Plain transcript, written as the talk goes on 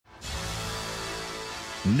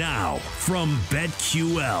Now, from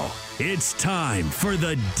BetQL, it's time for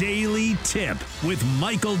the Daily Tip with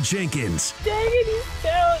Michael Jenkins. Dang it, he's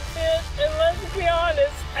talented. And let's be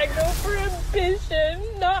honest, I go for ambition,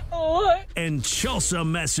 not look. And Chelsea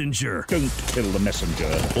Messenger. Don't kill the messenger,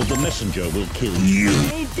 or the messenger will kill you.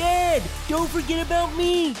 Hey, Dad, don't forget about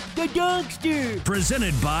me, the dogster.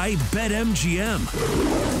 Presented by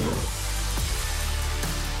BetMGM.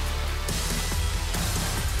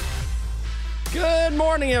 Good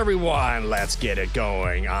morning, everyone. Let's get it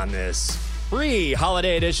going on this free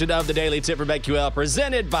holiday edition of the Daily Tip for BetQL,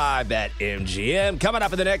 presented by BetMGM. Coming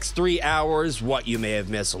up in the next 3 hours, what you may have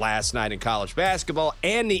missed last night in college basketball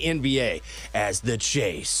and the NBA as the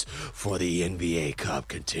chase for the NBA Cup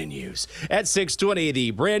continues. At 6:20,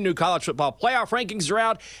 the brand new college football playoff rankings are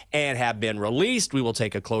out and have been released. We will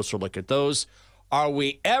take a closer look at those. Are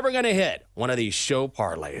we ever going to hit one of these show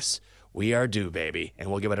parlays? We are due, baby,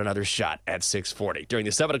 and we'll give it another shot at 6:40. During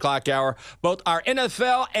the 7 o'clock hour, both our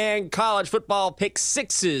NFL and college football pick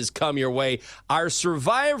sixes come your way. Our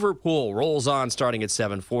Survivor pool rolls on starting at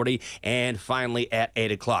 7:40, and finally at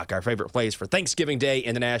 8 o'clock. Our favorite plays for Thanksgiving Day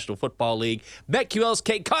in the National Football League. BetQL's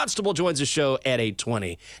Kate Constable joins the show at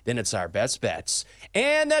 8:20. Then it's our best bets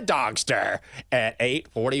and the Dogster at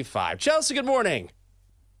 8:45. Chelsea, good morning.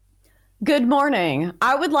 Good morning.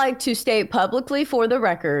 I would like to state publicly for the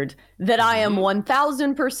record that I am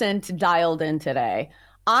 1000% dialed in today.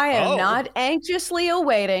 I am not anxiously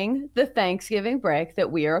awaiting the Thanksgiving break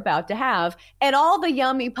that we are about to have and all the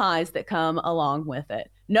yummy pies that come along with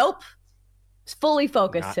it. Nope. It's fully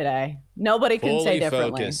focused today. Nobody can say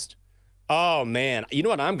differently. Focused. Oh, man. You know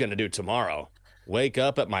what I'm going to do tomorrow? Wake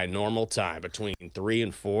up at my normal time between 3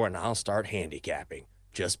 and 4, and I'll start handicapping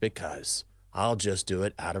just because. I'll just do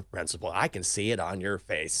it out of principle. I can see it on your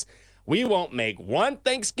face. We won't make one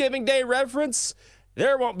Thanksgiving Day reference.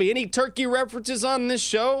 There won't be any turkey references on this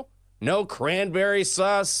show. No cranberry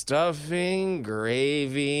sauce, stuffing,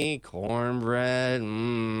 gravy, cornbread,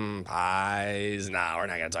 pies. No, we're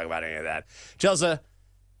not going to talk about any of that. Chelsea,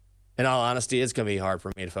 in all honesty, it's going to be hard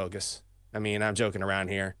for me to focus. I mean, I'm joking around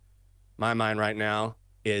here. My mind right now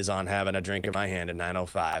is on having a drink in my hand at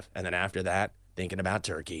 9:05. And then after that, thinking about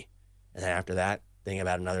turkey. And then after that, thinking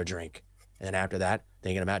about another drink. And then after that,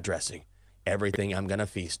 thinking about dressing. Everything I'm going to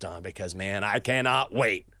feast on because, man, I cannot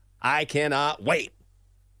wait. I cannot wait.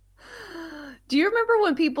 Do you remember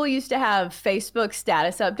when people used to have Facebook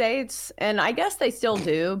status updates? And I guess they still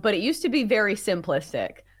do, but it used to be very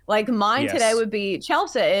simplistic. Like mine today would be,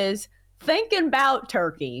 Chelsea is thinking about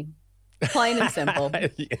turkey. Plain and simple.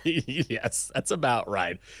 Yes, that's about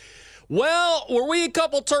right. Well, were we a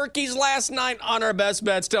couple turkeys last night on our best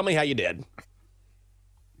bets? Tell me how you did.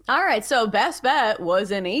 All right, so best bet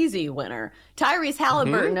was an easy winner. Tyrese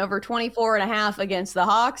Halliburton over 24.5 against the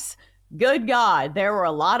Hawks. Good God, there were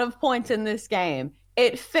a lot of points in this game.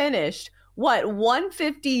 It finished,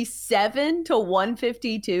 157 to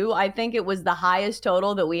 152? I think it was the highest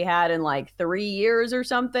total that we had in like 3 years or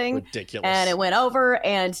something. Ridiculous. And it went over,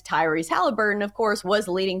 and Tyrese Halliburton, of course, was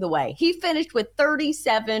leading the way. He finished with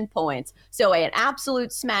 37 points. So an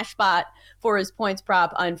absolute smash spot for his points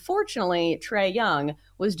prop. Unfortunately, Trae Young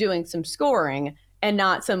was doing some scoring and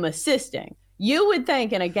not some assisting. You would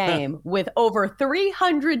think in a game with over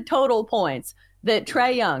 300 total points that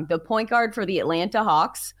Trae Young, the point guard for the Atlanta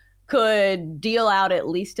Hawks, could deal out at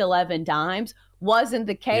least 11 dimes. Wasn't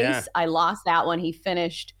the case. Yeah. I lost that one. He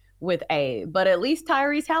finished with A. But at least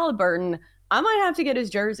Tyrese Halliburton, I might have to get his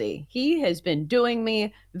jersey. He has been doing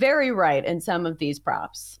me very right in some of these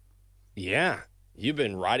props. Yeah, you've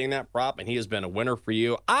been riding that prop, and he has been a winner for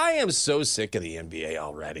you. I am so sick of the NBA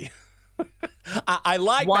already. I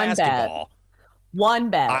like basketball. One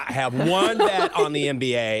bet. I have one bet on the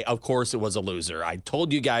NBA. Of course, it was a loser. I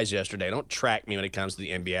told you guys yesterday, don't track me when it comes to the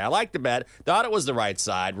NBA. I like the bet. Thought it was the right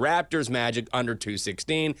side. Raptors Magic under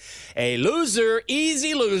 216. A loser,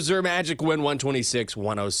 easy loser. Magic win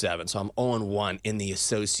 126-107. So I'm 0-1 in the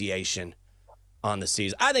association on the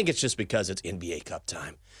season. I think it's just because it's NBA Cup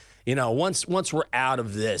time. You know, once we're out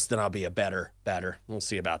of this, then I'll be a better. We'll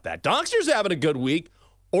see about that. Donkster's having a good week.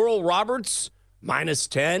 Oral Roberts,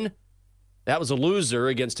 -10. That was a loser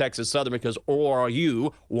against Texas Southern because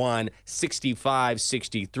ORU won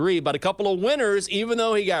 65-63. But a couple of winners, even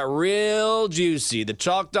though he got real juicy. The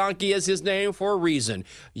Chalk Donkey is his name for a reason.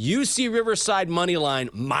 UC Riverside money line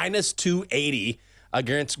 -280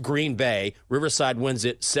 against Green Bay. Riverside wins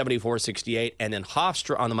it 74-68. And then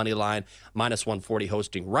Hofstra on the money line, -140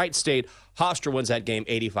 hosting Wright State. Hofstra wins that game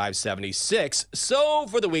 85-76. So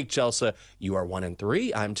for the week, Chelsea, you are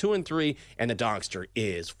 1-3. I'm 2-3. And the Donkster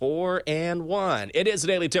is 4-1. It is the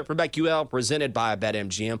Daily Tip from BetQL presented by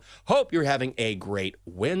BetMGM. Hope you're having a great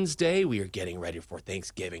Wednesday. We are getting ready for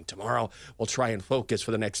Thanksgiving tomorrow. We'll try and focus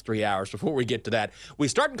for the next 3 hours. Before we get to that, we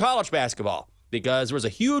start in college basketball, because there was a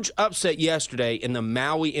huge upset yesterday in the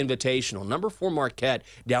Maui Invitational. Number 4 Marquette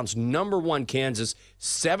downs number 1 Kansas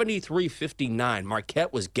 73-59.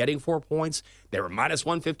 Marquette was getting 4 points. They were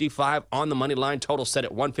 -155 on the money line. Total set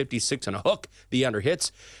at 156 and a hook. The under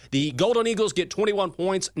hits. The Golden Eagles get 21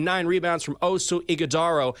 points, 9 rebounds from Oso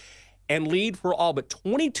Ighodaro, and lead for all but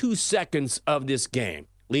 22 seconds of this game.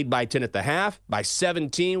 Lead by 10 at the half, by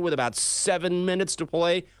 17 with about 7 minutes to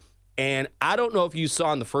play. And I don't know if you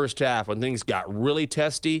saw in the first half when things got really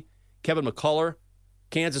testy, Kevin McCullough,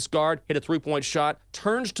 Kansas guard, hit a 3-point shot,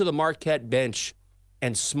 turns to the Marquette bench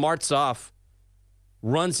and smarts off,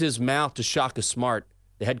 runs his mouth to Shaka Smart,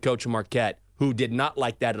 the head coach of Marquette, who did not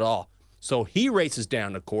like that at all. So he races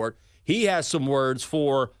down the court. He has some words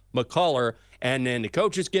for McCullough, and then the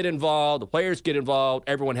coaches get involved, the players get involved,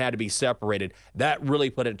 everyone had to be separated. That really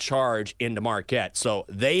put a charge into Marquette. So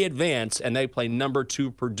they advance, and they play number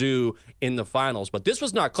 2 Purdue in the finals. But this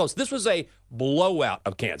was not close. This was a blowout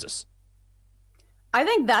of Kansas. I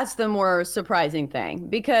think that's the more surprising thing,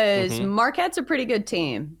 because Marquette's a pretty good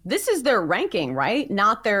team. This is their ranking, right?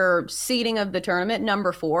 Not their seeding of the tournament,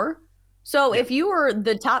 number 4. So if you were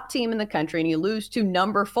the top team in the country and you lose to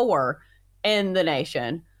number 4 in the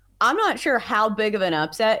nation, I'm not sure how big of an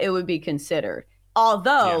upset it would be considered.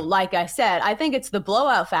 Although, like I said, I think it's the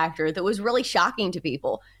blowout factor that was really shocking to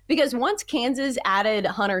people, because once Kansas added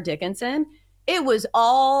Hunter Dickinson, it was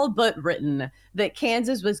all but written that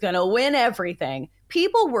Kansas was going to win everything.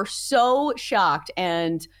 People were so shocked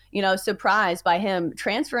and, surprised by him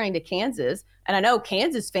transferring to Kansas. And I know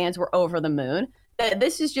Kansas fans were over the moon.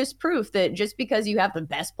 This is just proof that just because you have the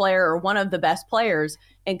best player or one of the best players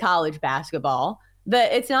in college basketball,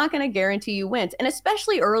 that it's not going to guarantee you wins. And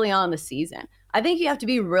especially early on in the season, I think you have to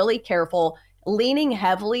be really careful leaning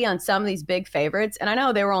heavily on some of these big favorites. And I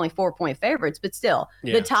know they were only 4-point favorites, but still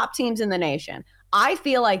the top teams in the nation. I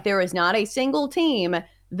feel like there is not a single team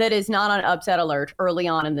that is not on upset alert early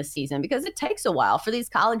on in the season, because it takes a while for these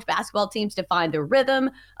college basketball teams to find their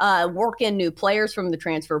rhythm, work in new players from the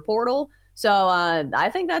transfer portal. So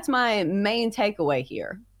I think that's my main takeaway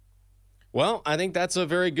here. Well, I think that's a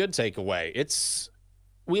very good takeaway.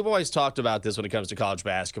 We've always talked about this when it comes to college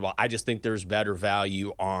basketball. I just think there's better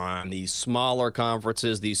value on these smaller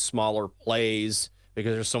conferences, these smaller plays,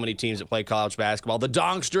 because there's so many teams that play college basketball. The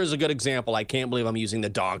Donkster is a good example. I can't believe I'm using the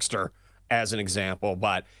Donkster as an example,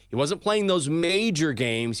 but he wasn't playing those major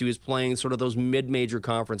games. He was playing sort of those mid-major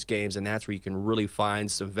conference games, and that's where you can really find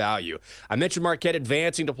some value. I mentioned Marquette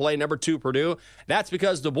advancing to play number 2 Purdue. That's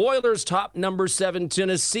because the Boilers topped number 7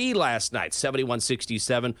 Tennessee last night,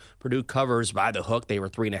 71-67. Purdue covers by the hook. They were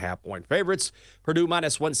 3.5-point favorites. Purdue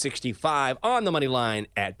 -165 on the money line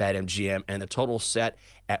at BetMGM, and the total set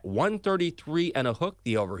at 133 and a hook.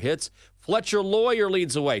 The over hits. Fletcher Lawyer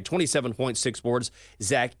leads away, 27.6 boards.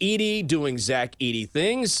 Zach Edey doing Zach Edey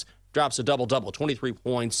things. Drops a double-double, 23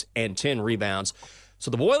 points and 10 rebounds.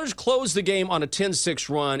 So the Boilers closed the game on a 10-6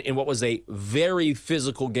 run in what was a very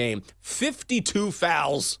physical game. 52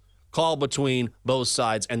 fouls called between both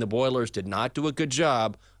sides, and the Boilers did not do a good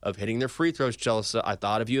job of hitting their free throws, Chelsea. I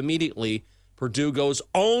thought of you immediately. Purdue goes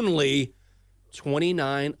only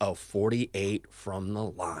 29 of 48 from the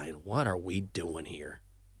line. What are we doing here?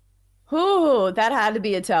 Ooh, that had to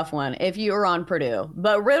be a tough one if you were on Purdue.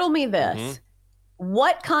 But riddle me this.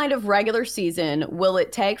 What kind of regular season will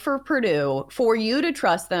it take for Purdue for you to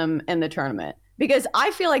trust them in the tournament? Because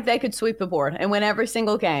I feel like they could sweep the board and win every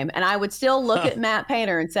single game. And I would still look at Matt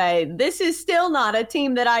Painter and say, this is still not a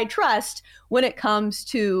team that I trust when it comes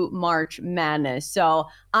to March Madness. So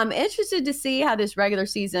I'm interested to see how this regular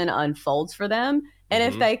season unfolds for them, and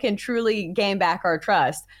if they can truly gain back our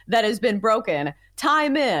trust that has been broken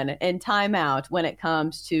time in and time out when it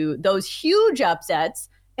comes to those huge upsets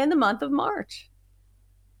in the month of March.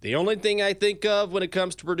 The only thing I think of when it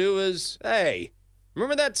comes to Purdue is, hey,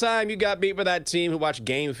 remember that time you got beat by that team who watched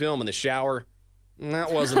game film in the shower?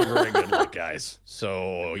 That wasn't a very good look, guys.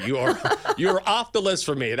 So you're off the list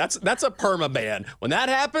for me. That's a perma-ban. When that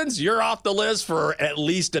happens, you're off the list for at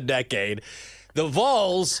least a decade. The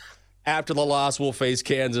Vols After the loss, we'll face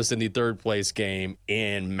Kansas in the third-place game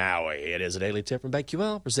in Maui. It is a Daily Tip from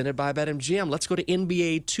BetQL, presented by BetMGM. Let's go to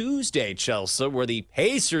NBA Tuesday, Chelsea, where the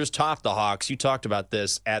Pacers topped the Hawks. You talked about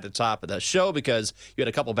this at the top of the show because you had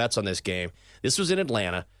a couple bets on this game. This was in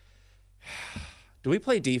Atlanta. Do we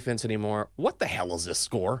play defense anymore? What the hell is this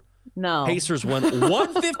score? No. Pacers won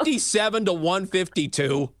 157 to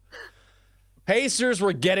 152. Pacers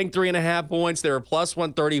were getting 3.5 points. They were plus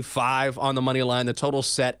 135 on the money line. The total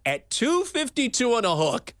set at 252 on a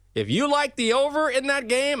hook. If you liked the over in that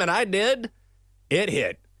game, and I did, it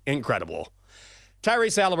hit. Incredible.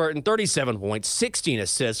 Tyrese Haliburton, 37 points, 16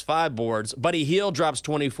 assists, 5 boards. Buddy Hield drops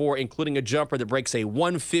 24, including a jumper that breaks a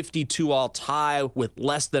 152-all tie with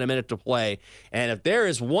less than a minute to play. And if there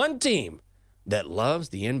is one team that loves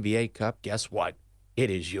the NBA Cup, guess what? It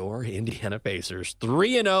is your Indiana Pacers.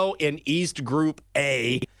 3-0 in East Group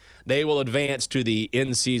A. They will advance to the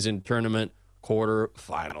in-season tournament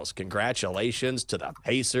quarterfinals. Congratulations to the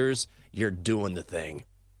Pacers. You're doing the thing.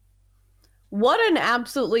 What an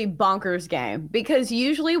absolutely bonkers game, because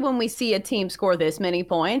usually when we see a team score this many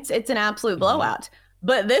points, it's an absolute blowout.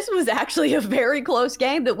 But this was actually a very close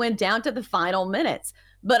game that went down to the final minutes.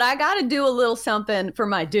 But I got to do a little something for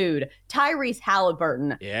my dude, Tyrese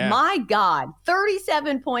Haliburton. Yeah. My God,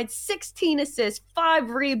 37 points, 16 assists,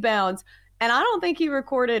 5 rebounds. And I don't think he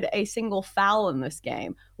recorded a single foul in this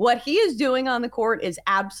game. What he is doing on the court is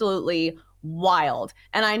absolutely wild.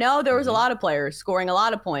 And I know there was a lot of players scoring a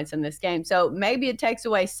lot of points in this game, so maybe it takes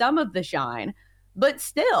away some of the shine. But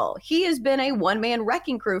still, he has been a one-man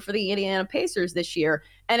wrecking crew for the Indiana Pacers this year.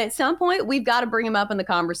 And at some point, we've got to bring him up in the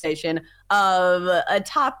conversation of a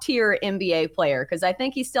top-tier NBA player, because I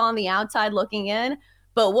think he's still on the outside looking in.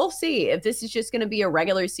 But we'll see if this is just going to be a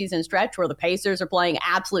regular season stretch where the Pacers are playing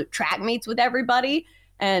absolute track meets with everybody.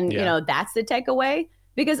 And, you know, that's the takeaway.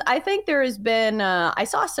 Because I think there has been, I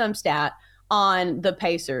saw some stat on the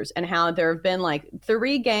Pacers and how there have been like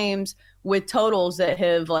 3 games with totals that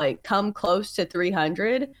have like come close to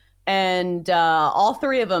 300, and all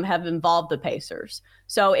 3 of them have involved the Pacers.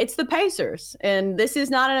 So it's the Pacers, and this is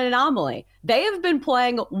not an anomaly. They have been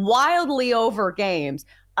playing wildly over games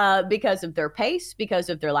because of their pace, because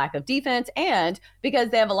of their lack of defense, and because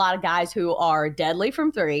they have a lot of guys who are deadly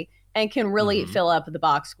from 3 and can really fill up the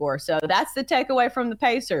box score. So that's the takeaway from the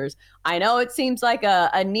Pacers. I know it seems like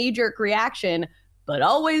a knee-jerk reaction, but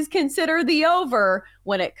always consider the over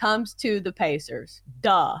when it comes to the Pacers.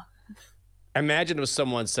 Duh. Imagine if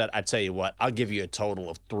someone said, I tell you what, I'll give you a total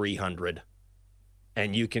of 300,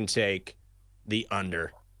 and you can take the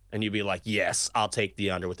under. And you'd be like, yes, I'll take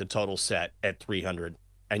the under with the total set at 300.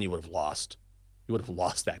 And you would have lost. You would have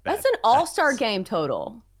lost that bet. That's an all-star game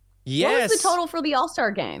total. Yes. What was the total for the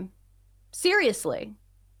all-star game? Seriously.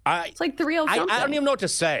 It's like 3-0 something. I don't even know what to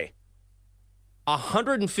say.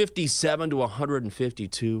 157 to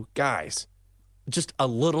 152. Guys, just a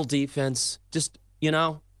little defense. Just, you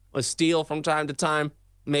know, a steal from time to time.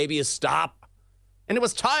 Maybe a stop. And it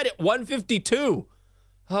was tied at 152.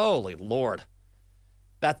 Holy Lord.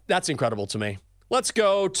 That's incredible to me. Let's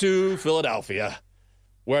go to Philadelphia,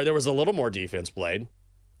 where there was a little more defense played.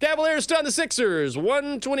 Cavaliers stun the Sixers,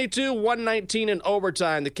 122-119 in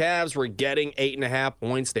overtime. The Cavs were getting 8.5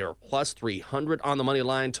 points. They were plus 300 on the money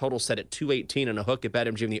line. Total set at 218 and a hook at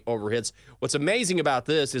BetMGM, the overhits. What's amazing about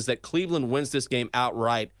this is that Cleveland wins this game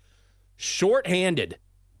outright, shorthanded,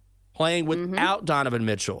 playing without Donovan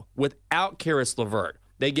Mitchell, without Karis LeVert.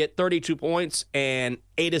 They get 32 points and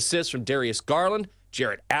 8 assists from Darius Garland.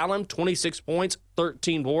 Jarrett Allen, 26 points,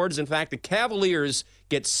 13 boards. In fact, the Cavaliers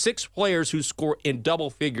get 6 players who score in double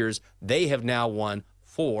figures. They have now won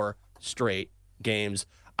 4 straight games.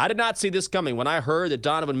 I did not see this coming. When I heard that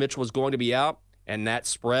Donovan Mitchell was going to be out and that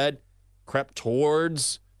spread crept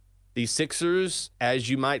towards the Sixers, as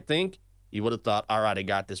you might think, you would have thought, all right, I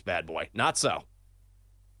got this bad boy. Not so.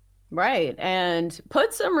 Right. And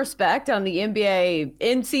put some respect on the NBA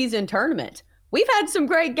in-season tournament. We've had some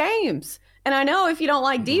great games. And I know if you don't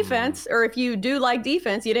like defense, or if you do like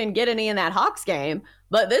defense, you didn't get any in that Hawks game,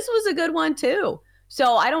 but this was a good one too.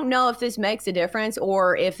 So I don't know if this makes a difference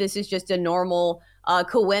or if this is just a normal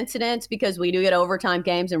coincidence, because we do get overtime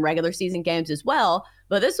games and regular season games as well.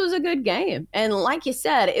 But this was a good game. And like you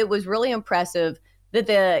said, it was really impressive that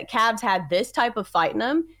the Cavs had this type of fight in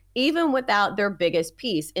them, even without their biggest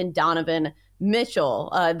piece in Donovan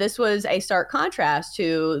Mitchell. This was a stark contrast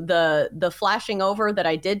to the flashing over that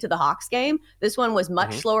I did to the Hawks game. This one was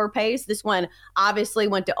much slower pace. This one obviously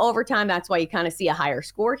went to overtime. That's why you kind of see a higher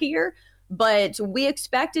score here. But we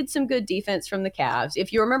expected some good defense from the Cavs.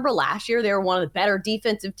 If you remember last year, they were one of the better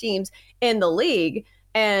defensive teams in the league.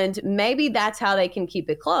 And maybe that's how they can keep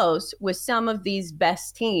it close with some of these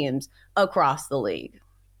best teams. across the league.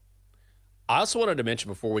 I also wanted to mention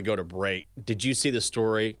before we go to break, did you see the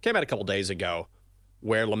story? Came out a couple days ago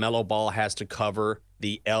where LaMelo Ball has to cover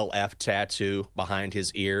the LF tattoo behind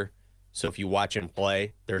his ear. So if you watch him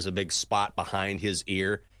play, there's a big spot behind his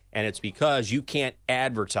ear. And it's because you can't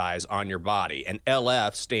advertise on your body. And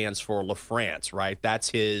LF stands for LaFrance, right?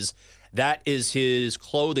 That is his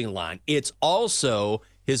clothing line. It's also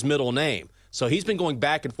his middle name. So he's been going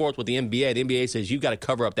back and forth with the NBA. The NBA says, you've got to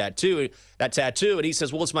cover up that tattoo. And he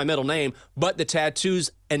says, well, it's my middle name. But the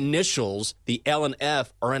tattoo's initials, the L and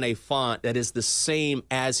F, are in a font that is the same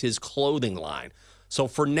as his clothing line. So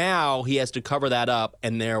for now, he has to cover that up,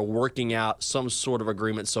 and they're working out some sort of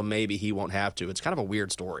agreement, so maybe he won't have to. It's kind of a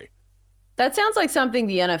weird story. That sounds like something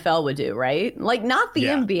the NFL would do, right? Like, not the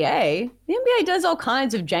NBA. The NBA does all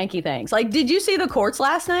kinds of janky things. Like, did you see the courts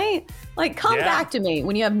last night? Like, come back to me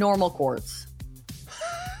when you have normal courts.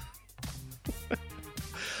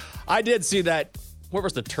 I did see that. Where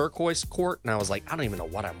was the turquoise court? And I was like, I don't even know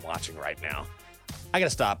what I'm watching right now. I got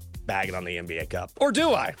to stop bagging on the NBA Cup. Or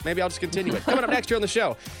do I? Maybe I'll just continue it. Coming up next year on the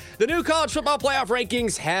show, the new college football playoff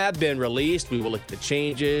rankings have been released. We will look at the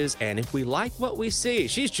changes, and if we like what we see.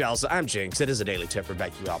 She's Chelsea. I'm Jinx. It is a Daily Tip for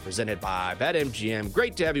BetQL presented by BetMGM.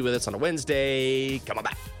 Great to have you with us on a Wednesday. Come on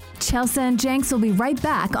back. Chelsea and Jenks will be right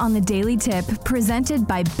back on the Daily Tip presented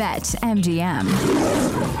by BetMGM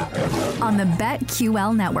on the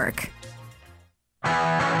BetQL network.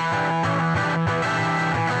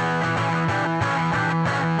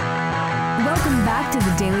 Welcome back to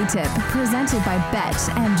the Daily Tip presented by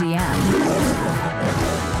BetMGM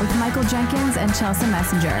with Michael Jenkins and Chelsea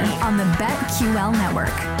Messenger on the BetQL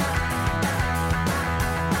network.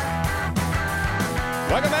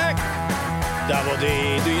 Welcome back. Double D,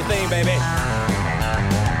 do your thing, baby.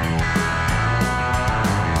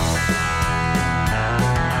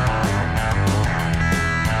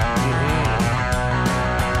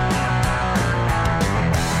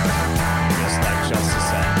 Just like Chelsea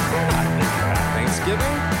said, we're not different on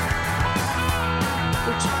Thanksgiving.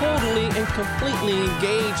 We're totally and completely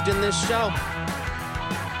engaged in this show.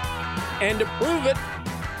 And to prove it,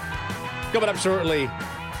 coming up shortly,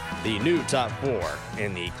 the new top 4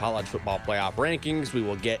 in the college football playoff rankings. We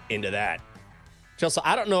will get into that. Chelsea,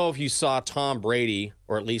 I don't know if you saw Tom Brady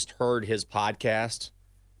or at least heard his podcast,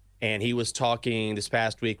 and he was talking this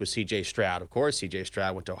past week with C.J. Stroud. Of course, C.J.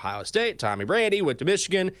 Stroud went to Ohio State. Tommy Brady went to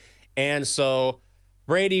Michigan. And so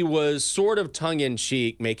Brady was sort of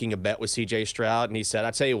tongue-in-cheek making a bet with C.J. Stroud, and he said,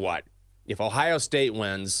 I tell you what, if Ohio State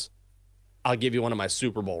wins, I'll give you one of my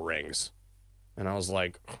Super Bowl rings. And I was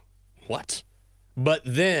like, what? But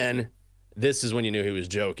then, this is when you knew he was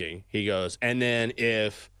joking. He goes, and then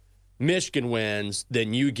if Michigan wins,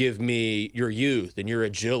 then you give me your youth and your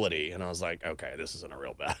agility. And I was like, okay, this isn't a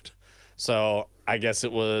real bet. So I guess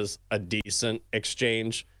it was a decent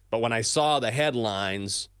exchange. But when I saw the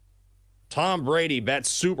headlines, Tom Brady bet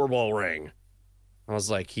Super Bowl ring, I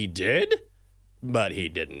was like, he did? But he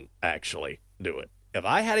didn't actually do it. If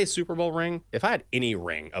I had a Super Bowl ring, if I had any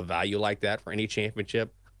ring of value like that for any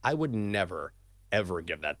championship, I would never ever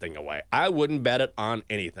give that thing away. I wouldn't bet it on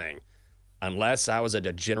anything unless I was a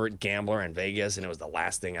degenerate gambler in Vegas and it was the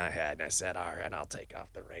last thing I had. And I said, all right, I'll take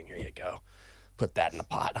off the ring. Here you go. Put that in the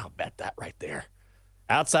pot. I'll bet that right there.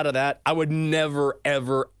 Outside of that, I would never,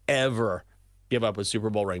 ever, ever give up a Super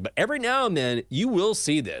Bowl ring. But every now and then you will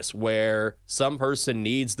see this where some person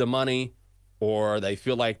needs the money or they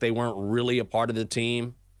feel like they weren't really a part of the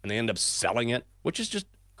team and they end up selling it, which is just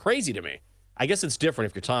crazy to me. I guess it's different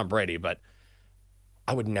if you're Tom Brady, but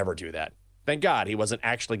I would never do that. Thank God he wasn't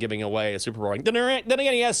actually giving away a Super Bowl ring. Then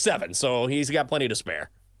again, he has 7, so he's got plenty to spare.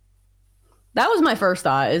 That was my first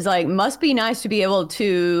thought, is like, must be nice to be able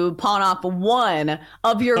to pawn off one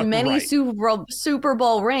of your many right. Super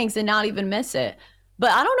Bowl rings and not even miss it.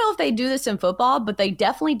 But I don't know if they do this in football, but they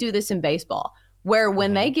definitely do this in baseball, where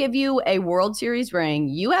when they give you a World Series ring,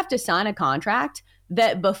 you have to sign a contract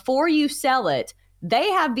that before you sell it, they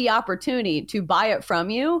have the opportunity to buy it from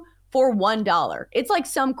you for $1. It's like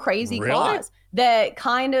some crazy clause that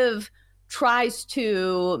kind of tries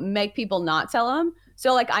to make people not sell them.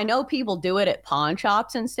 So like, I know people do it at pawn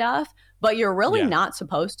shops and stuff, but you're really not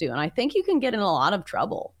supposed to. And I think you can get in a lot of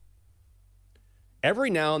trouble. Every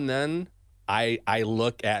now and then I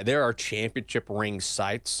look at, there are championship ring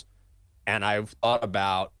sites, and I've thought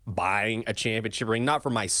about buying a championship ring, not for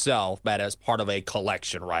myself, but as part of a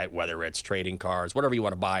collection, right? Whether it's trading cards, whatever you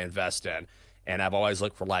want to buy, invest in. And I've always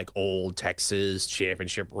looked for like old Texas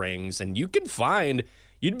championship rings. And you can find,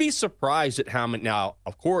 you'd be surprised at how many, now,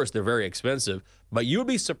 of course, they're very expensive, but you'd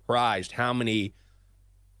be surprised how many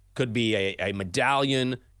could be a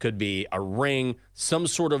medallion, could be a ring, some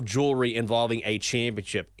sort of jewelry involving a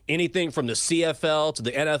championship. Anything from the CFL to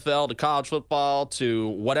the NFL to college football to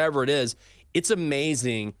whatever it is. It's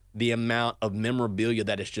amazing the amount of memorabilia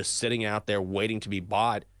that is just sitting out there waiting to be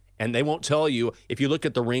bought. And they won't tell you. If you look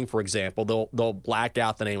at the ring, for example, they'll black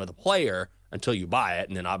out the name of the player until you buy it,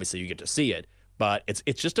 and then obviously you get to see it. But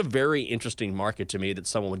it's just a very interesting market to me that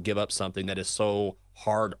someone would give up something that is so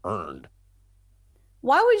hard-earned.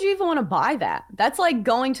 Why would you even want to buy that? That's like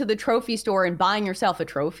going to the trophy store and buying yourself a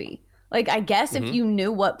trophy. Like, I guess if you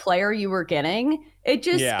knew what player you were getting,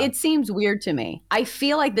 it seems weird to me. I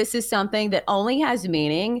feel like this is something that only has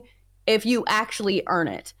meaning if you actually earn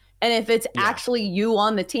it. And if it's actually you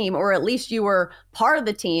on the team, or at least you were part of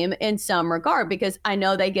the team in some regard, because I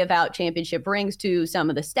know they give out championship rings to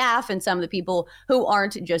some of the staff and some of the people who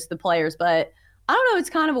aren't just the players. But I don't know,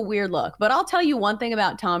 it's kind of a weird look. But I'll tell you one thing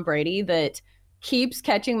about Tom Brady that keeps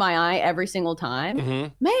catching my eye every single time.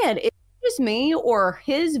 Man, it's just me, or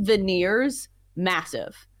his veneers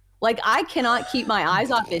massive. Like, I cannot keep my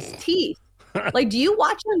eyes off his teeth. Like, do you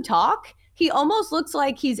watch him talk? He almost looks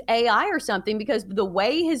like he's AI or something, because the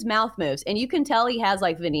way his mouth moves, and you can tell he has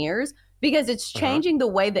like veneers because it's changing the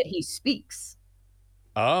way that he speaks.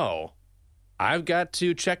 Oh, I've got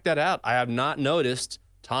to check that out. I have not noticed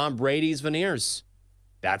Tom Brady's veneers.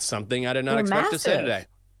 That's something I did not expect to say today.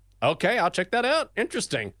 Okay, I'll check that out.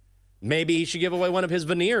 Interesting. Maybe he should give away one of his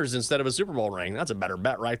veneers instead of a Super Bowl ring. That's a better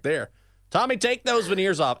bet right there. Tommy, take those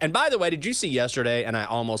veneers off. And by the way, did you see yesterday, and I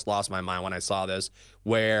almost lost my mind when I saw this,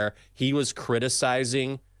 where he was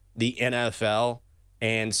criticizing the NFL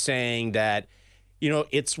and saying that,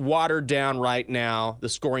 it's watered down right now. The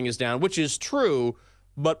scoring is down, which is true.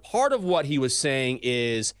 But part of what he was saying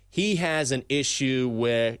is he has an issue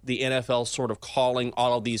with the NFL sort of calling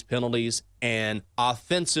all of these penalties and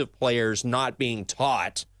offensive players not being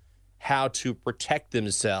taught how to protect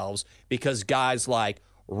themselves, because guys like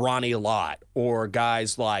Ronnie Lott or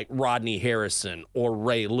guys like Rodney Harrison or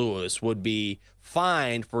Ray Lewis would be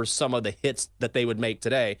fined for some of the hits that they would make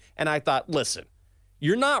today. And I thought, listen,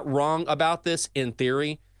 you're not wrong about this in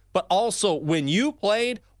theory, but also when you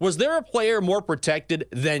played, was there a player more protected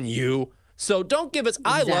than you? So don't give us,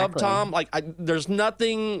 Exactly. I love Tom. There's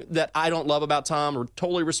nothing that I don't love about Tom, or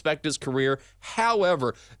totally respect his career.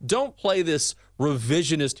 However, don't play this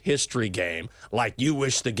revisionist history game like you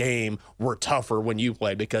wish the game were tougher when you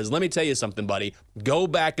played. Because let me tell you something, buddy. Go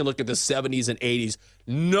back and look at the 70s and 80s.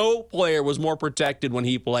 No player was more protected when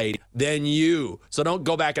he played than you. So don't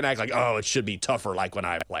go back and act like, oh, it should be tougher like when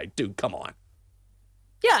I played. Dude, come on.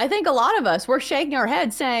 Yeah, I think a lot of us were shaking our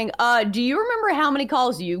heads saying, do you remember how many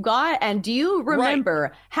calls you got? And do you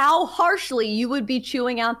remember how harshly you would be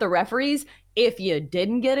chewing out the referees if you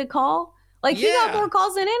didn't get a call? Like, he got more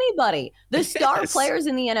calls than anybody. The star players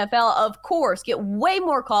in the NFL, of course, get way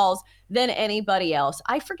more calls than anybody else.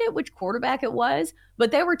 I forget which quarterback it was,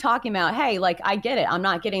 but they were talking about, hey, like, I get it. I'm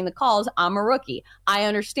not getting the calls. I'm a rookie. I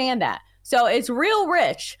understand that. So it's real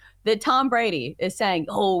rich that Tom Brady is saying,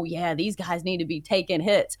 oh, yeah, these guys need to be taking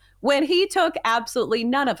hits, when he took absolutely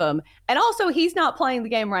none of them. And also, he's not playing the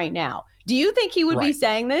game right now. Do you think he would be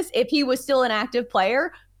saying this if he was still an active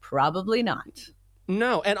player? Probably not.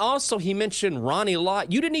 No, and also he mentioned Ronnie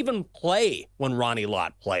Lott. You didn't even play when Ronnie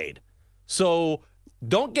Lott played. So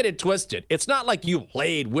don't get it twisted. It's not like you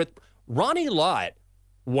played with Ronnie Lott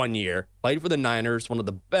one year, played for the Niners, one of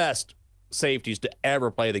the best safeties to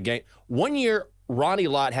ever play the game. One year, Ronnie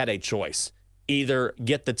Lott had a choice. Either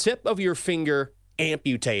get the tip of your finger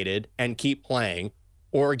amputated and keep playing,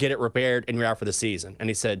 or get it repaired and you're out for the season. And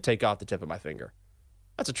he said, take off the tip of my finger.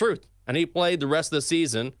 That's the truth. And he played the rest of the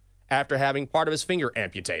season after having part of his finger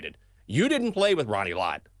amputated. You didn't play with Ronnie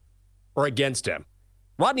Lott or against him.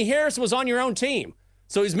 Rodney Harrison was on your own team.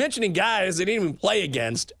 So he's mentioning guys that he didn't even play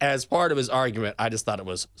against as part of his argument. I just thought it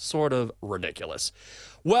was sort of ridiculous.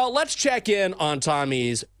 Well, let's check in on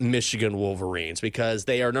Tommy's Michigan Wolverines, because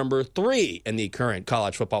they are number 3 in the current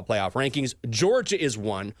college football playoff rankings. Georgia is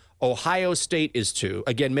 1. Ohio State is 2.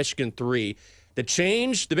 Again, Michigan 3.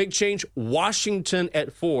 The big change, Washington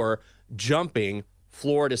at 4, jumping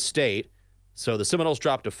Florida State. So the Seminoles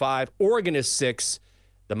dropped to 5. Oregon is 6.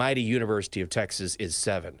 The mighty University of Texas is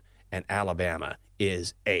 7. And Alabama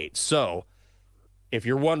is 8. So if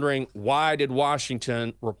you're wondering, why did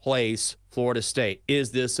Washington replace Florida State?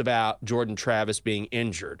 Is this about Jordan Travis being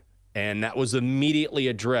injured? And that was immediately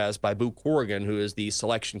addressed by Boo Corrigan, who is the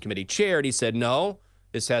selection committee chair. And he said, no,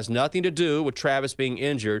 this has nothing to do with Travis being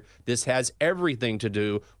injured. This has everything to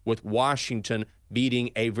do with Washington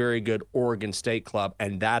beating a very good Oregon State club.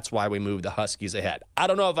 And that's why we moved the Huskies ahead. I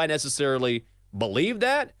don't know if I necessarily believe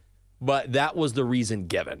that, but that was the reason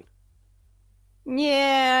given.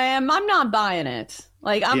 Yeah, I'm not buying it.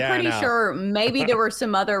 Like, I'm Yeah, I pretty know. sure maybe there were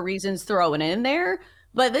some other reasons thrown in there,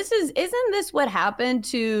 but isn't this what happened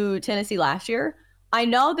to Tennessee last year? I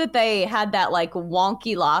know that they had that like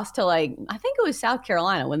wonky loss to like, I think it was South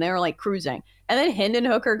Carolina when they were like cruising, and then Hendon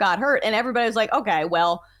Hooker got hurt, and everybody was like, okay,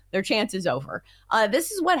 well, their chance is over.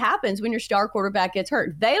 This is what happens when your star quarterback gets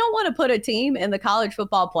hurt. They don't want to put a team in the college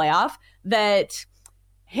football playoff that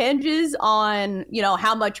hinges on,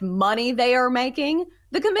 how much money they are making.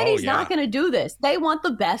 The committee's not going to do this. They want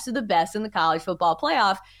the best of the best in the college football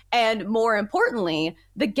playoff. And more importantly,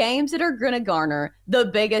 the games that are going to garner the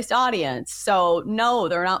biggest audience. So no,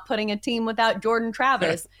 they're not putting a team without Jordan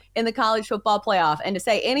Travis in the college football playoff. And to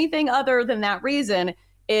say anything other than that reason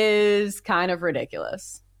is kind of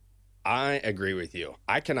ridiculous. I agree with you.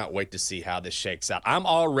 I cannot wait to see how this shakes out. I'm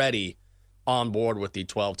already on board with the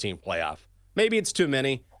 12-team playoff. Maybe it's too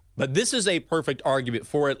many, but this is a perfect argument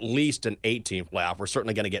for at least an 8-team playoff. We're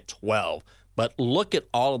certainly going to get 12. But look at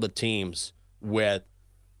all of the teams with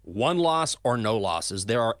one loss or no losses.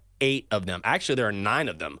 There are 8 of them. Actually, there are 9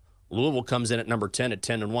 of them. Louisville comes in at number 10 at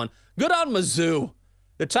 10-1. Good on Mizzou.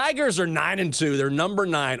 The Tigers are 9-2. They're number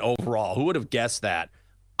 9 overall. Who would have guessed that?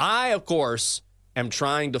 I, of course, am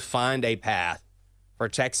trying to find a path for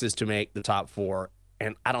Texas to make the top 4,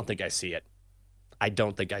 and I don't think I see it. I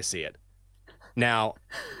don't think I see it. Now,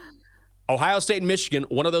 Ohio State and Michigan,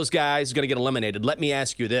 one of those guys is going to get eliminated. Let me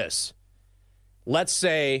ask you this. Let's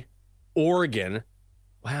say Oregon,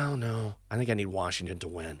 well, no, I think I need Washington to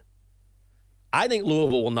win. I think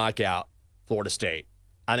Louisville will knock out Florida State.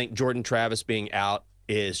 I think Jordan Travis being out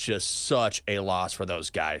is just such a loss for those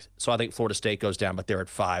guys. So I think Florida State goes down, but they're at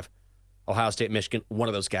 5. Ohio State, Michigan, one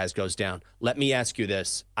of those guys goes down. Let me ask you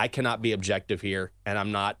this. I cannot be objective here, and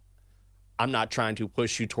I'm not trying to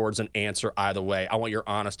push you towards an answer either way. I want your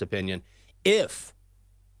honest opinion. If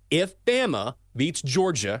Bama beats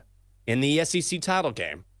Georgia in the SEC title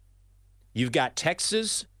game, you've got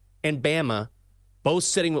Texas and Bama both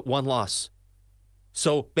sitting with 1 loss.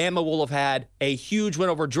 So Bama will have had a huge win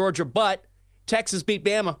over Georgia, but Texas beat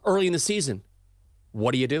Bama early in the season.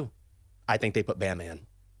 What do? I think they put Bama in.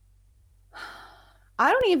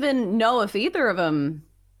 I don't even know if either of them.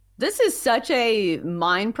 This is such a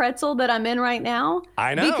mind pretzel that I'm in right now.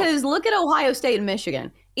 I know. Because look at Ohio State and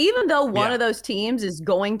Michigan. Even though one of those teams is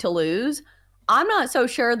going to lose, I'm not so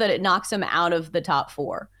sure that it knocks them out of the top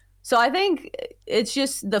 4. So I think it's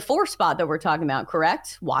just the 4 spot that we're talking about,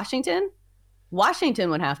 correct? Washington? Washington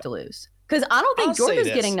would have to lose. Because I don't think Georgia's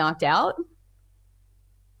getting knocked out.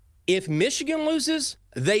 If Michigan loses,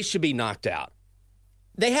 they should be knocked out.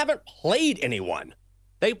 They haven't played anyone.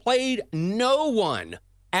 They played no one.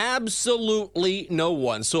 Absolutely no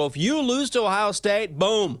one. So if you lose to Ohio State,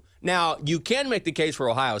 boom. Now, you can make the case for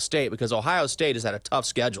Ohio State because Ohio State has had a tough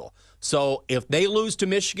schedule. So if they lose to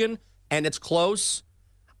Michigan and it's close,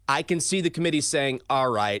 I can see the committee saying, all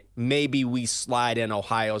right, maybe we slide in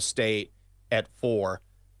Ohio State at 4.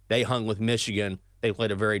 They hung with Michigan. They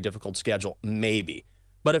played a very difficult schedule. Maybe.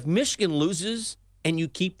 But if Michigan loses and you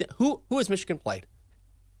keep the, who has Michigan played?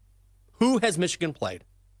 Who has Michigan played?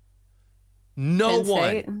 No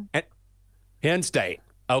one. Penn State.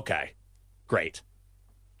 Okay. Great.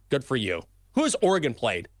 Good for you. Who has Oregon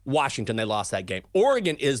played? Washington. They lost that game.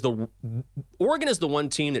 Oregon is the one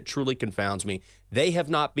team that truly confounds me. They have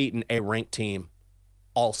not beaten a ranked team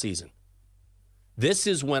all season. This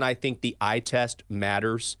is when I think the eye test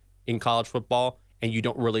matters in college football, and you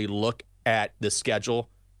don't really look at the schedule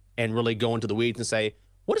and really go into the weeds and say,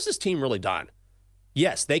 what has this team really done?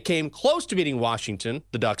 Yes, they came close to beating Washington,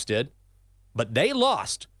 the Ducks did, but they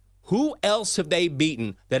lost. Who else have they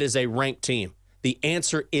beaten that is a ranked team? The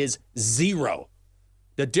answer is 0.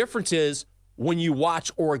 The difference is when you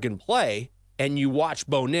watch Oregon play and you watch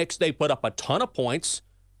Bo Nix, they put up a ton of points.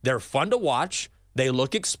 They're fun to watch. They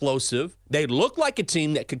look explosive. They look like a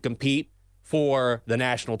team that could compete for the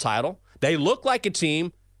national title. They look like a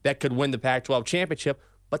team that could win the Pac-12 championship,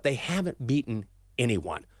 but they haven't beaten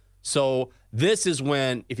anyone. So this is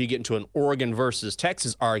when, if you get into an Oregon versus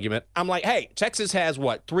Texas argument, I'm like, hey, Texas has,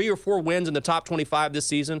 3 or 4 wins in the top 25 this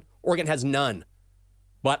season? Oregon has none.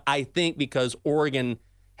 But I think because Oregon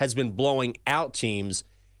has been blowing out teams,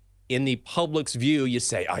 in the public's view, you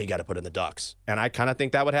say, oh, you got to put in the Ducks. And I kind of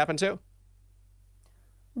think that would happen too.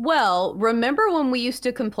 Well, remember when we used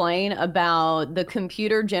to complain about the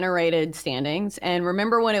computer-generated standings? And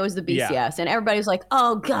remember when it was the BCS and everybody was like,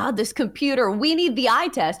 oh, God, this computer, we need the eye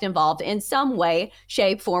test involved in some way,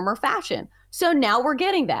 shape, form, or fashion. So now we're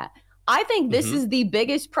getting that. I think this is the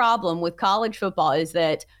biggest problem with college football is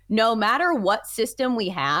that no matter what system we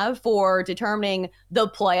have for determining the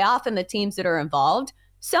playoff and the teams that are involved,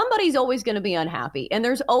 somebody's always going to be unhappy. And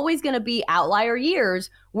there's always going to be outlier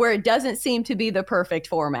years where it doesn't seem to be the perfect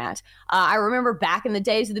format. I remember back in the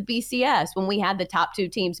days of the BCS when we had the top 2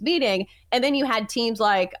 teams meeting, and then you had teams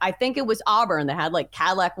like, I think it was Auburn that had like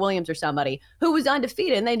Cadillac Williams or somebody who was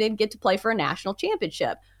undefeated and they didn't get to play for a national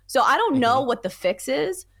championship. So I don't know what the fix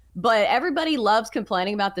is, but everybody loves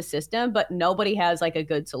complaining about the system, but nobody has like a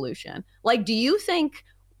good solution. Like, do you think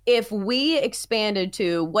if we expanded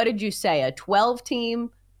to, what did you say, a 12-team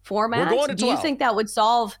format? We're going to 12. Do you think that would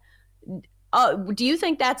solve do you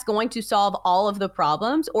think that's going to solve all of the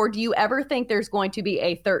problems? Or do you ever think there's going to be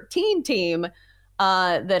a 13 team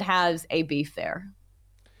that has a beef there?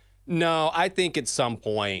 No, I think at some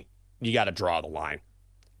point you got to draw the line.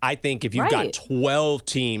 I think if you've got 12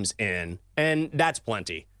 teams in, and that's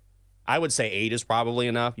plenty. I would say 8 is probably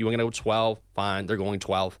enough. You want to go 12? Fine, they're going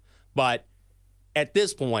 12. But at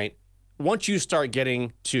this point, once you start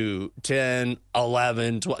getting to 10,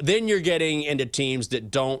 11, 12, then you're getting into teams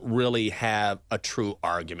that don't really have a true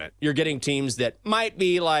argument. You're getting teams that might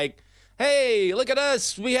be like, hey, look at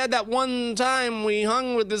us. We had that one time we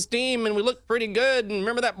hung with this team and we looked pretty good. And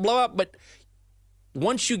remember that blow up? But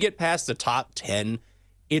once you get past the top 10,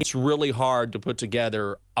 it's really hard to put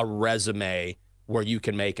together a resume where you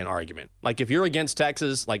can make an argument. Like if you're against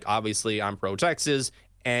Texas, like obviously I'm pro Texas,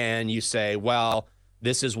 and you say, well,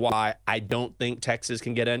 this is why I don't think Texas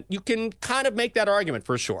can get in. You can kind of make that argument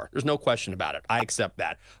for sure. There's no question about it. I accept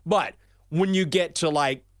that. But when you get to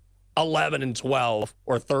like 11 and 12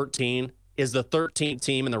 or 13, is the 13th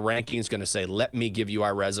team in the rankings going to say, let me give you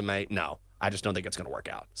our resume? No, I just don't think it's going to work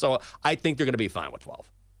out. So I think they're going to be fine with 12.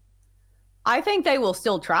 I think they will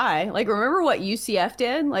still try. Like, remember what UCF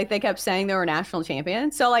did? Like, they kept saying they were national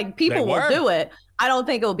champions. So, like, people will do it. I don't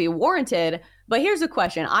think it will be warranted. But here's the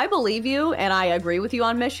question. I believe you, and I agree with you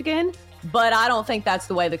on Michigan, but I don't think that's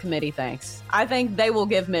the way the committee thinks. I think they will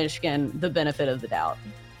give Michigan the benefit of the doubt.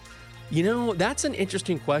 You know, that's an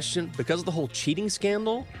interesting question because of the whole cheating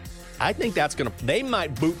scandal. I think they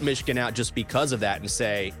might boot Michigan out just because of that and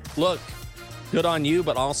say, look, good on you,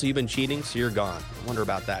 but also you've been cheating, so you're gone. I wonder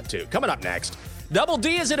about that, too. Coming up next, Double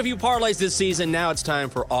D has hit a few parlays this season. Now it's time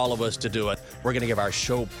for all of us to do it. We're going to give our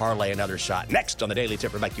show parlay another shot next on the Daily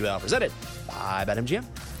Tip for BetQL, presented by BetMGM.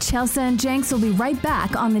 Chelsea and Jenks will be right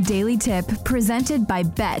back on the Daily Tip, presented by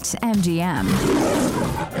BetMGM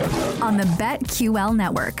on the BetQL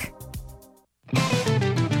network.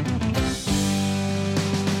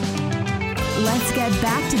 Let's get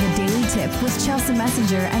back to the Daily Tip with Chelsea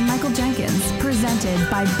Messenger and Michael Jenkins, presented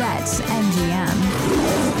by BetMGM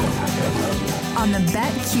on the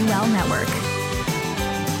BetQL network.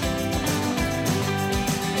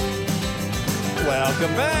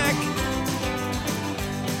 Welcome back.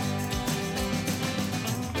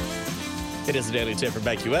 It is the Daily Tip for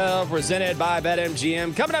BetQL, presented by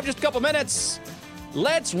BetMGM. Coming up in just a couple minutes,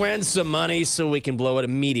 let's win some money so we can blow it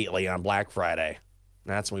immediately on Black Friday.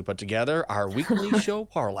 That's when we put together our weekly show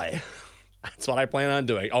parlay. That's what I plan on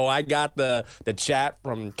doing. Oh, I got the chat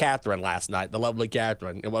from Catherine last night, the lovely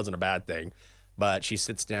Catherine. It wasn't a bad thing. But she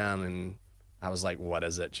sits down and I was like, what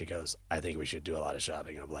is it? She goes, I think we should do a lot of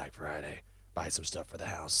shopping on Black Friday. Buy some stuff for the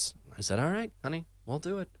house. I said, all right, honey, we'll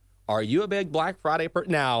do it. Are you a big Black Friday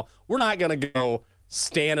person? Now, we're not going to go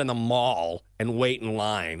stand in the mall and wait in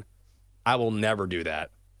line. I will never do that.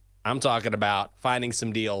 I'm talking about finding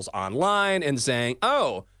some deals online and saying,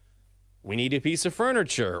 oh, we need a piece of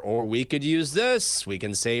furniture, or we could use this. We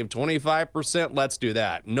can save 25%. Let's do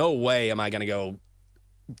that. No way am I going to go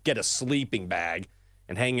get a sleeping bag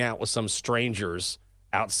and hang out with some strangers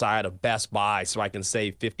outside of Best Buy so I can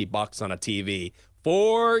save $50 on a TV.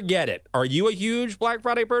 Forget it. Are you a huge Black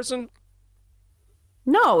Friday person?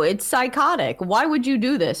 No, it's psychotic. Why would you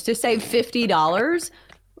do this? To save $50?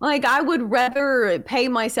 Like, I would rather pay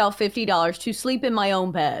myself $50 to sleep in my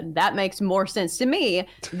own bed. That makes more sense to me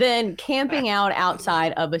than camping out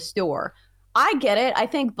outside of a store. I get it. I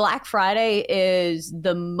think Black Friday is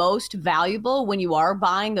the most valuable when you are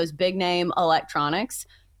buying those big name electronics.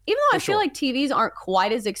 Even though I feel like TVs aren't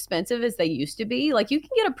quite as expensive as they used to be. Like, you can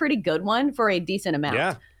get a pretty good one for a decent amount.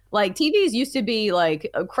 Yeah. Like, TVs used to be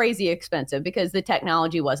like crazy expensive because the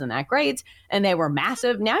technology wasn't that great and they were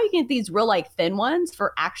massive. Now you get these real like thin ones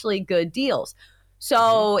for actually good deals.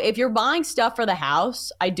 So if you're buying stuff for the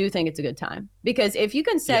house, I do think it's a good time, because if you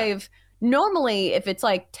can save normally, if it's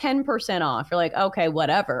like 10% off, you're like, okay,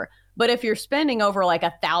 whatever. But if you're spending over like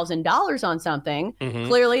 $1,000 on something,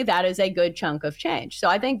 clearly that is a good chunk of change. So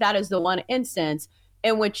I think that is the one instance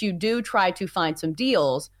in which you do try to find some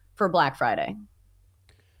deals for Black Friday.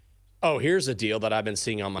 Oh, here's a deal that I've been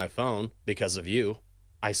seeing on my phone because of you.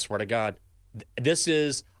 I swear to God.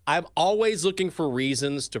 I'm always looking for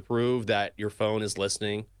reasons to prove that your phone is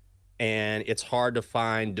listening, and it's hard to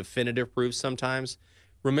find definitive proof sometimes.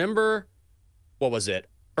 Remember, what was it?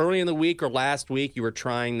 Early in the week or last week, you were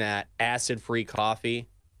trying that acid-free coffee.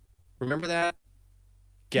 Remember that?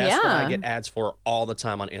 Guess what I get ads for all the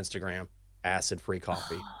time on Instagram? Acid-free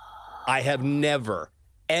coffee. I have never,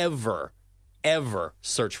 ever, ever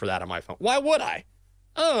searched for that on my phone. Why would I?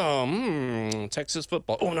 Oh, Texas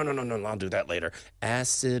football. Oh, no, I'll do that later.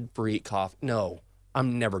 Acid-free coffee. No,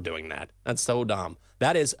 I'm never doing that. That's so dumb.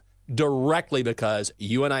 That is directly because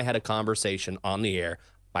you and I had a conversation on the air.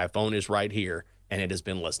 My phone is right here, and it has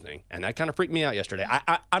been listening. And that kind of freaked me out yesterday.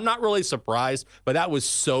 I'm not really surprised, but that was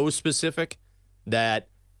so specific that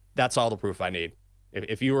that's all the proof I need.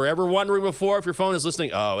 If you were ever wondering before if your phone is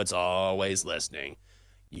listening, oh, it's always listening.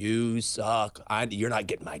 You suck. You're not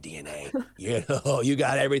getting my DNA. You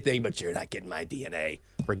got everything, but you're not getting my DNA.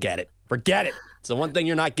 Forget it. It's the one thing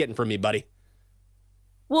you're not getting from me, buddy.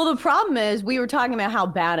 Well, the problem is we were talking about how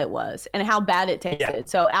bad it was and how bad it tasted. Yeah.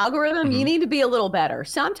 So algorithm, you need to be a little better.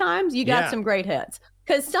 Sometimes you got some great hits.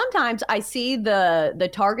 Because sometimes I see the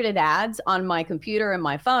targeted ads on my computer and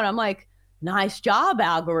my phone. I'm like, nice job,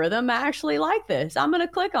 algorithm. I actually like this. I'm going to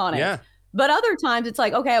click on it. Yeah. But other times it's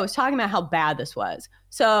like, okay, I was talking about how bad this was.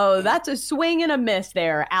 So that's a swing and a miss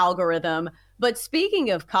there, algorithm. But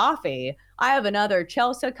speaking of coffee, I have another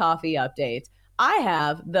Chelsea coffee update. I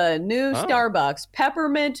have the new Starbucks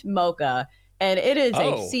peppermint mocha, and it is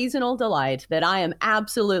a seasonal delight that I am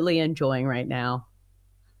absolutely enjoying right now.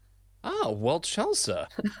 Oh, well, Chelsea,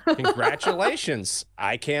 congratulations.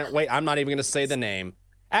 I can't wait. I'm not even going to say the name.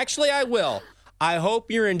 Actually, I will. I hope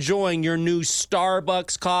you're enjoying your new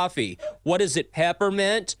Starbucks coffee. What is it,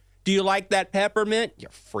 peppermint? Do you like that peppermint? You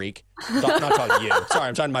freak. I'm not talking to you. Sorry,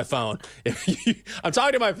 I'm talking to my phone. I'm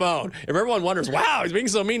talking to my phone. If everyone wonders, wow, he's being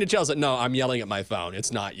so mean to Chelsea. No, I'm yelling at my phone.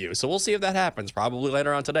 It's not you. So we'll see if that happens probably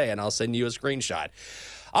later on today, and I'll send you a screenshot.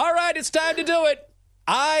 All right, it's time to do it.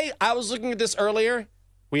 I was looking at this earlier.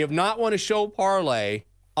 We have not won a show parlay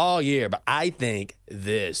all year, but I think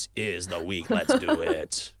this is the week. Let's do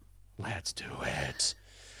it. Let's do it.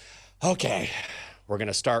 Okay, we're going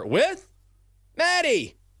to start with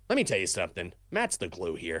Maddie. Let me tell you something. Matt's the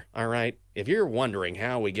glue here, all right? If you're wondering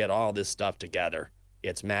how we get all this stuff together,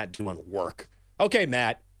 it's Matt doing work. Okay,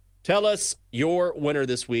 Matt, tell us your winner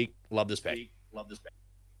this week. Love this pick.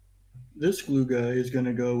 This glue guy is going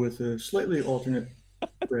to go with a slightly alternate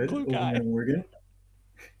spread over in Oregon.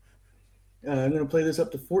 I'm going to play this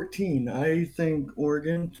up to 14. I think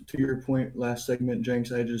Oregon, to your point last segment,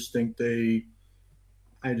 Jenks, I just don't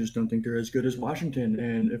think they're as good as Washington.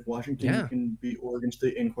 And if Washington can beat Oregon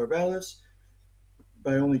State in Corvallis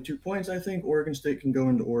by only 2 points, I think Oregon State can go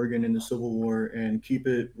into Oregon in the Civil War and keep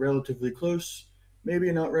it relatively close. Maybe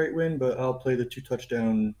an outright win, but I'll play the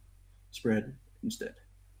 2-touchdown spread instead.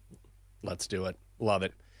 Let's do it. Love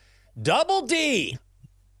it. Double D.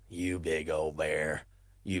 You big old bear.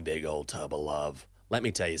 You big old tub of love. Let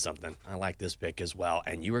me tell you something. I like this pick as well.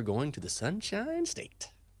 And you are going to the Sunshine State.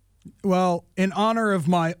 Well, in honor of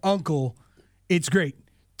my uncle, it's great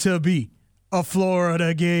to be a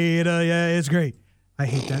Florida Gator. Yeah, it's great. I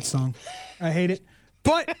hate that song. I hate it.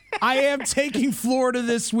 But I am taking Florida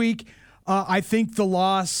this week. I think the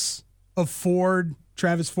loss of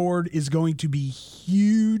Travis Ford, is going to be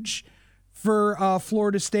huge for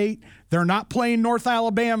Florida State. They're not playing North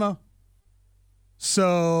Alabama.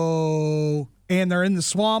 So, and they're in the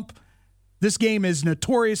swamp. This game is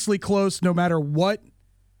notoriously close no matter what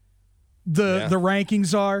the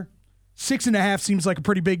rankings are. 6.5 seems like a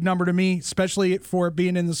pretty big number to me, especially for it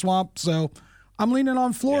being in the swamp. So I'm leaning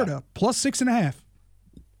on Florida, plus 6.5.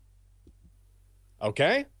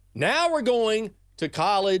 Okay. Now we're going to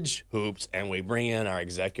college hoops, and we bring in our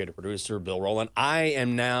executive producer, Bill Rowland. I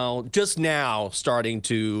am just now starting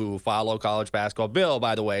to follow college basketball. Bill,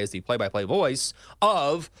 by the way, is the play-by-play voice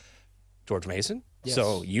of George Mason. Yes.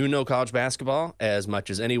 So you know college basketball as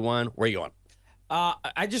much as anyone. Where are you going?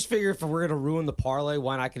 I just figure if we're going to ruin the parlay,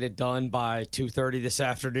 why not get it done by 2:30 this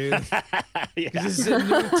afternoon? This is a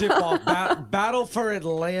new tip-off. Battle for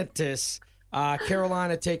Atlantis.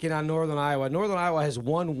 Carolina taking on Northern Iowa. Northern Iowa has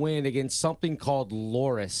one win against something called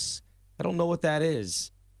Loris. I don't know what that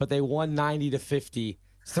is, but they won 90-50.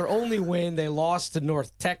 It's their only win. They lost to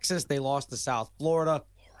North Texas. They lost to South Florida.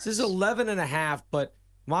 This is 11.5, but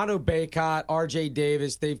Manu Baycott, R.J.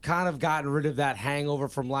 Davis, they've kind of gotten rid of that hangover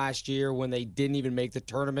from last year when they didn't even make the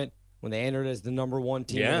tournament, when they entered as the number one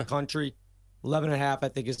team in the country. 11.5, I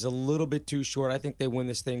think, is a little bit too short. I think they win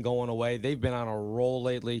this thing going away. They've been on a roll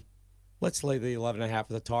lately. Let's lay the 11.5 of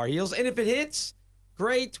the Tar Heels. And if it hits,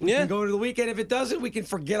 great. We can go into the weekend. If it doesn't, we can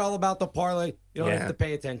forget all about the parlay. You don't have to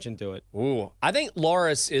pay attention to it. Ooh, I think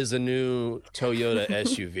Loris is a new Toyota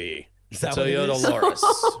SUV. Toyota Loris.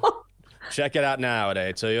 Check it out now at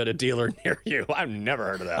a Toyota dealer near you. I've never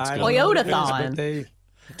heard of that. Toyota-thon.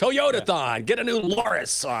 Toyota-thon. Get a new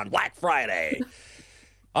Loris on Black Friday.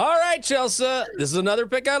 All right, Chelsea. This is another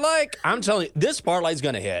pick I like. I'm telling you, this parlay's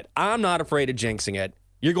going to hit. I'm not afraid of jinxing it.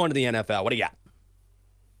 You're going to the NFL. What do you got?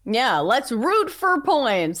 Yeah, let's root for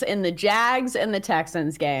points in the Jags and the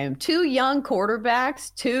Texans game. Two young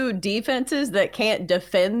quarterbacks, two defenses that can't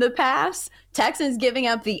defend the pass. Texans giving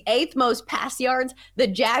up the 8th most pass yards, the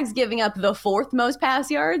Jags giving up the 4th most pass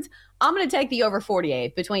yards. I'm going to take the over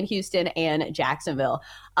 48 between Houston and Jacksonville.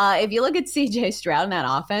 If you look at C.J. Stroud in that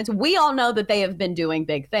offense, we all know that they have been doing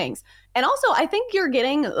big things. And also, I think you're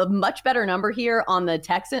getting a much better number here on the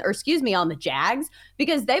on the Jags,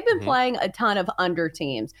 because they've been playing a ton of under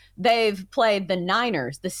teams. They've played the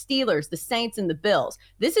Niners, the Steelers, the Saints, and the Bills.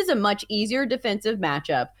 This is a much easier defensive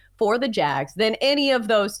matchup for the Jags than any of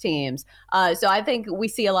those teams. So I think we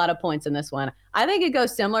see a lot of points in this one. I think it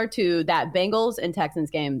goes similar to that Bengals and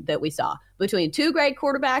Texans game that we saw between two great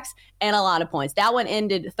quarterbacks and a lot of points. That one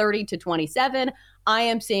ended 30-27. I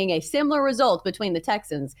am seeing a similar result between the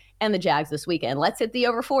Texans and the Jags this weekend. Let's hit the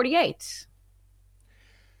over 48.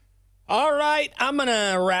 All right, I'm going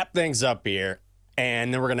to wrap things up here,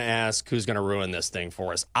 and then we're going to ask who's going to ruin this thing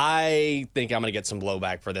for us. I think I'm going to get some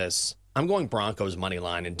blowback for this. I'm going Broncos money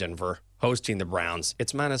line in Denver, hosting the Browns.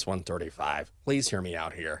 It's minus 135. Please hear me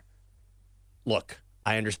out here. Look,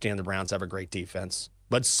 I understand the Browns have a great defense,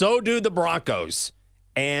 but so do the Broncos.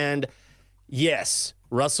 And yes,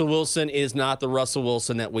 Russell Wilson is not the Russell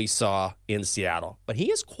Wilson that we saw in Seattle, but he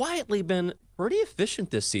has quietly been pretty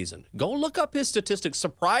efficient this season. Go look up his statistics.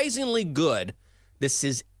 Surprisingly good. This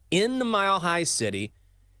is in the Mile High City.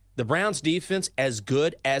 The Browns defense, as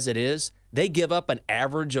good as it is, they give up an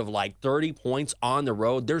average of like 30 points on the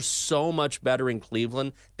road. They're so much better in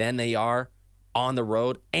Cleveland than they are on the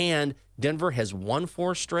road. And Denver has won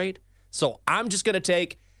 4 straight. So I'm just going to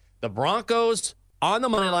take the Broncos on the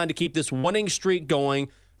money line to keep this winning streak going.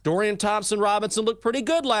 Dorian Thompson-Robinson looked pretty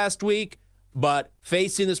good last week, but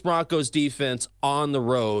facing this Broncos defense on the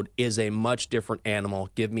road is a much different animal.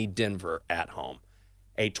 Give me Denver at home.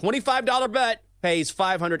 A $25 bet pays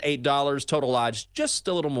 $508. Total odds just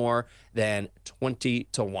a little more than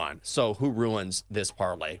 20-1. So who ruins this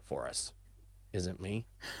parlay for us? Is it me?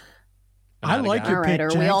 I like your pick,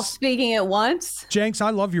 Jenks. Are we all speaking at once? Jenks, I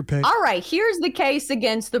love your pick. All right, here's the case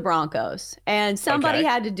against the Broncos. And somebody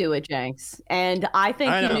had to do it, Jenks. And I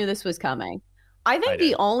think you knew this was coming. I think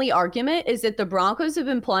the only argument is that the Broncos have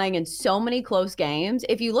been playing in so many close games.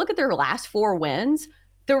 If you look at their last 4 wins,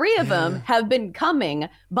 3 of them have been coming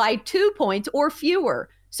by 2 points or fewer.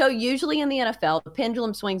 So usually in the NFL, the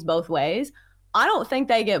pendulum swings both ways. I don't think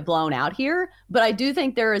they get blown out here, but I do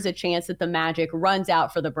think there is a chance that the magic runs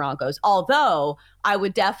out for the Broncos. Although I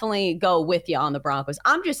would definitely go with you on the Broncos.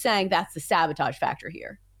 I'm just saying that's the sabotage factor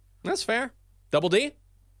here. That's fair. Double D?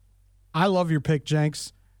 I love your pick,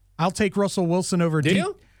 Jenks. I'll take Russell Wilson over Do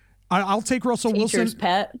you? I'll take Russell Teacher's Wilson.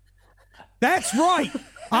 pet. That's right.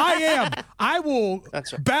 I am. I will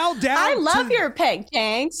bow down. I love your pick,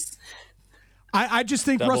 Jenks. I just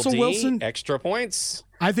think Double Russell D, Wilson. Extra points.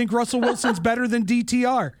 I think Russell Wilson's better than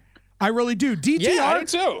DTR. I really do. DTR, Yeah, I do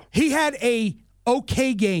too. He had a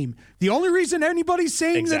okay game. The only reason anybody's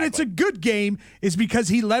saying that it's a good game is because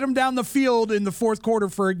he let him down the field in the 4th quarter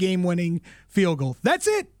for a game-winning field goal. That's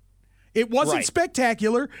it. It wasn't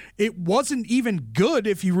spectacular. It wasn't even good,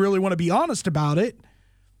 if you really want to be honest about it.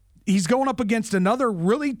 He's going up against another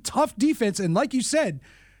really tough defense. And like you said,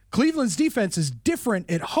 Cleveland's defense is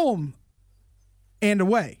different at home and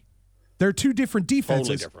away. They're 2 different defenses.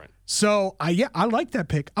 Totally different. So, I like that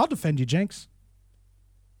pick. I'll defend you, Jenks.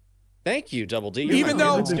 Thank you, Double D. You're Even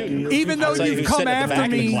though you've come after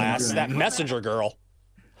me, class, that messenger girl.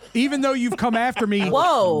 Even though you've come after me,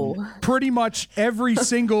 pretty much every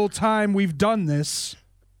single time we've done this.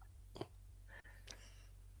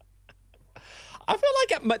 I feel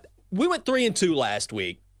like we went 3-2 last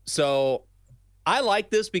week, so I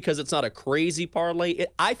like this because it's not a crazy parlay.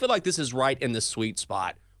 I feel like this is right in the sweet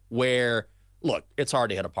spot where, look, it's hard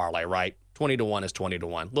to hit a parlay, right? 20-1 is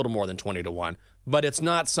 20-1, a little more than 20-1, but it's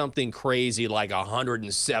not something crazy like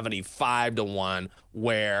 175-1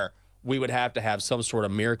 where we would have to have some sort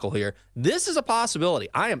of miracle here. This is a possibility.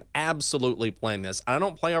 I am absolutely playing this. I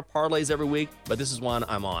don't play our parlays every week, but this is one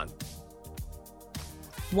I'm on.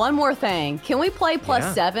 One more thing. Can we play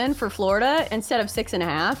 +7 for Florida instead of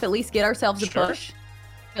 6.5? At least get ourselves a push.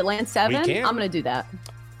 If it lands 7, I'm going to do that.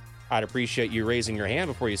 I'd appreciate you raising your hand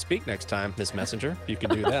before you speak next time, Miss Messenger, if you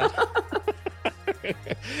could do that.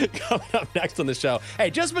 Coming up next on the show. Hey,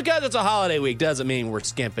 just because it's a holiday week doesn't mean we're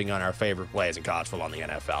skimping on our favorite plays in college football in the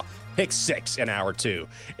NFL. Pick 6 in hour 2.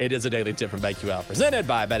 It is a Daily Tip from BetQL, presented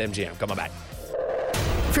by BetMGM. Come on back.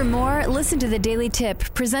 For more, listen to the Daily Tip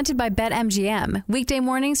presented by BetMGM. Weekday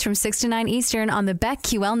mornings from 6 to 9 Eastern on the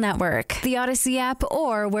BetQL network, the Odyssey app,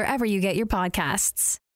 or wherever you get your podcasts.